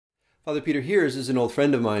Father Peter Heers is an old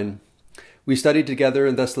friend of mine. We studied together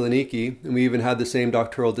in Thessaloniki, and we even had the same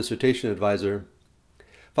doctoral dissertation advisor.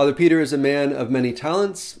 Father Peter is a man of many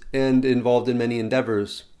talents and involved in many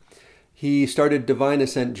endeavors. He started Divine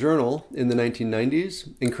Ascent Journal in the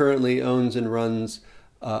 1990s and currently owns and runs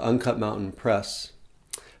Uncut Mountain Press.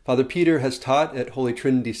 Father Peter has taught at Holy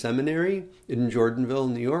Trinity Seminary in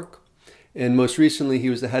Jordanville, New York, and most recently he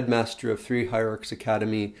was the headmaster of Three Hierarchs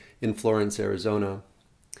Academy in Florence, Arizona.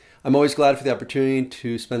 I'm always glad for the opportunity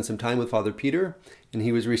to spend some time with Father Peter, and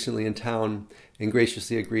he was recently in town and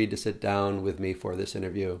graciously agreed to sit down with me for this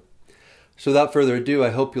interview. So without further ado,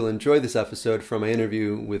 I hope you'll enjoy this episode from my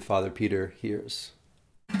interview with Father Peter Heers.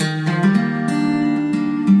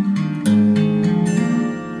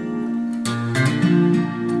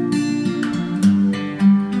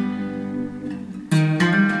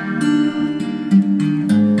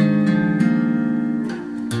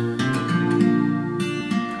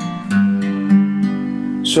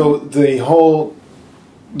 So the whole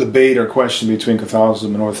debate or question between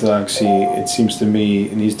Catholicism and Orthodoxy, it seems to me,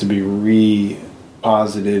 it needs to be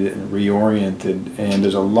reposited and reoriented. And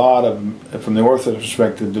there's a lot of, from the Orthodox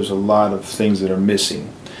perspective, there's a lot of things that are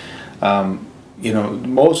missing.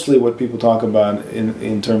 Mostly what people talk about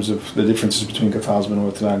in terms of the differences between Catholicism and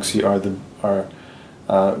Orthodoxy are the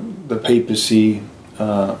papacy,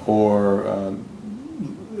 or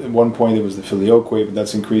at one point it was the filioque, but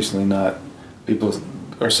that's increasingly not. People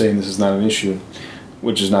are saying this is not an issue,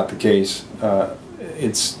 which is not the case.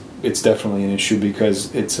 It's definitely an issue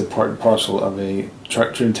because it's a part and parcel of a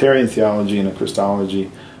Trinitarian theology and a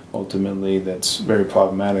Christology, ultimately, that's very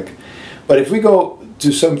problematic. But if we go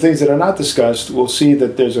to some things that are not discussed, we'll see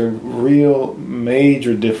that there's a real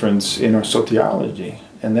major difference in our soteriology,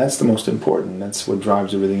 and that's the most important. That's what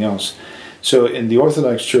drives everything else. So in the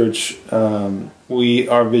Orthodox Church,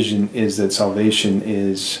 our vision is that salvation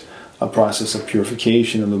is a process of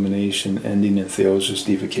purification, illumination, ending in theosis,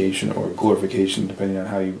 deification, or glorification, depending on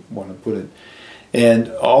how you want to put it. And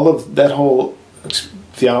all of that whole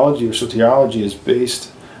theology or soteriology is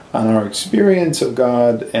based on our experience of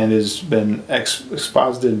God and has been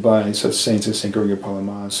exposited by such saints as St. Gregory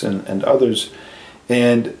Palamas and others.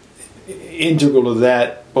 And integral to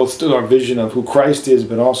that, both to our vision of who Christ is,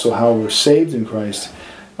 but also how we're saved in Christ,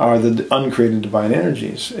 are the uncreated divine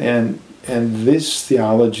energies. And this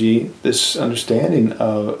theology, this understanding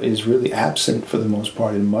is really absent for the most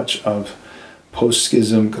part in much of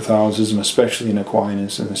post-schism Catholicism, especially in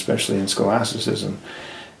Aquinas and especially in scholasticism.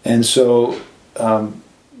 And so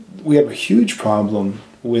we have a huge problem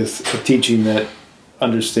with a teaching that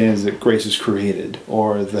understands that grace is created,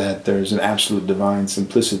 or that there's an absolute divine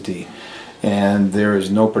simplicity, and there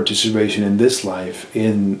is no participation in this life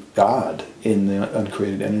in God, in the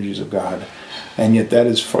uncreated energies of God. And yet that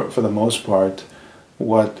is, for the most part,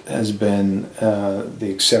 what has been the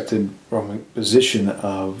accepted Roman position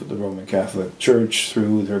of the Roman Catholic Church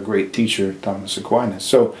through their great teacher, Thomas Aquinas.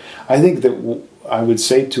 So I think that I would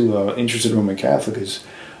say to an interested Roman Catholic is,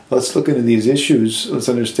 let's look into these issues, let's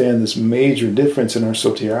understand this major difference in our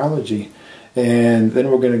soteriology, and then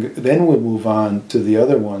we'll move on to the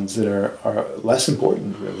other ones that are less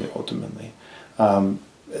important, really, ultimately.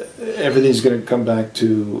 Everything's going to come back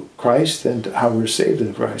to Christ and how we're saved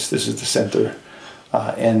in Christ. This is the center.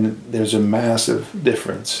 And there's a massive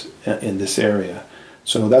difference in this area.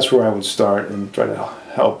 So that's where I would start and try to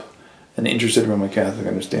help an interested Roman Catholic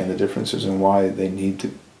understand the differences and why they need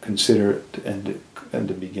to consider and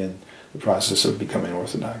to begin the process of becoming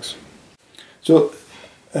Orthodox. So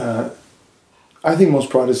I think most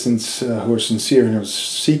Protestants who are sincere and are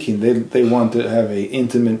seeking, they want to have an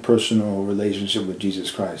intimate, personal relationship with Jesus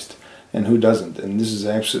Christ. And who doesn't? And this is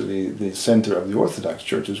actually the center of the Orthodox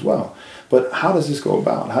Church as well. But how does this go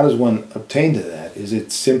about? How does one obtain to that? Is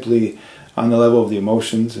it simply on the level of the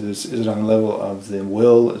emotions? Is it on the level of the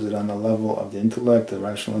will? Is it on the level of the intellect, the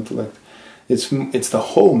rational intellect? It's the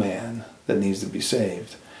whole man that needs to be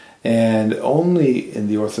saved. And only in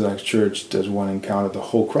the Orthodox Church does one encounter the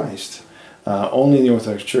whole Christ. Only in the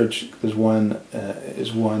Orthodox Church the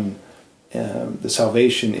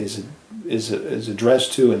salvation is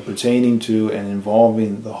addressed to and pertaining to and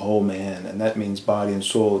involving the whole man, and that means body and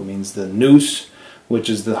soul. It means the nous, which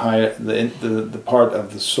is the part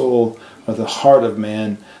of the soul or the heart of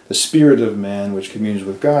man, the spirit of man, which communes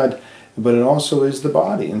with God, but it also is the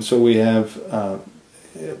body. And so we have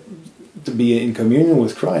to be in communion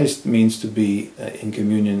with Christ means to be in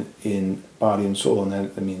communion in body and soul, and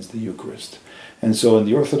that means the Eucharist. And so in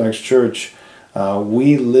the Orthodox Church,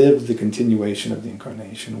 we live the continuation of the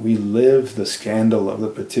Incarnation. We live the scandal of the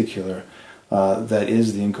particular that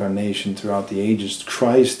is the Incarnation throughout the ages.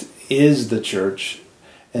 Christ is the Church,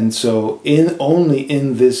 And so only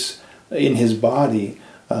in his body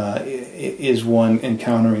is one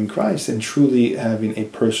encountering Christ and truly having a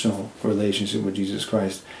personal relationship with Jesus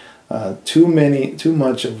Christ. Too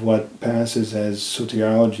much of what passes as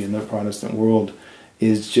soteriology in the Protestant world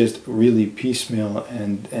is just really piecemeal,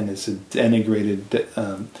 and it's a degraded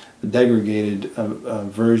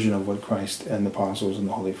version of what Christ and the apostles and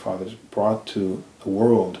the Holy Fathers brought to the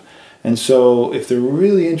world. And so if they're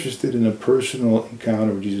really interested in a personal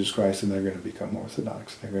encounter with Jesus Christ, then they're going to become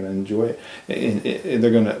Orthodox. They're going to enjoy it. They're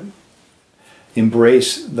going to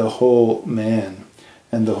embrace the whole man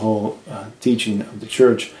and the whole teaching of the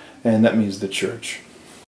Church, and that means the Church.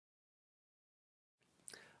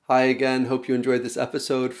 Hi again, hope you enjoyed this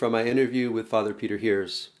episode from my interview with Father Peter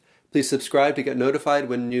Heers. Please subscribe to get notified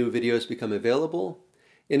when new videos become available.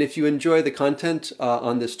 And if you enjoy the content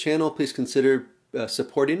on this channel, please consider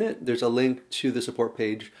supporting it. There's a link to the support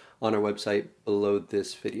page on our website below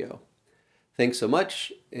this video. Thanks so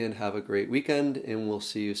much, and have a great weekend, and we'll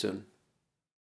see you soon.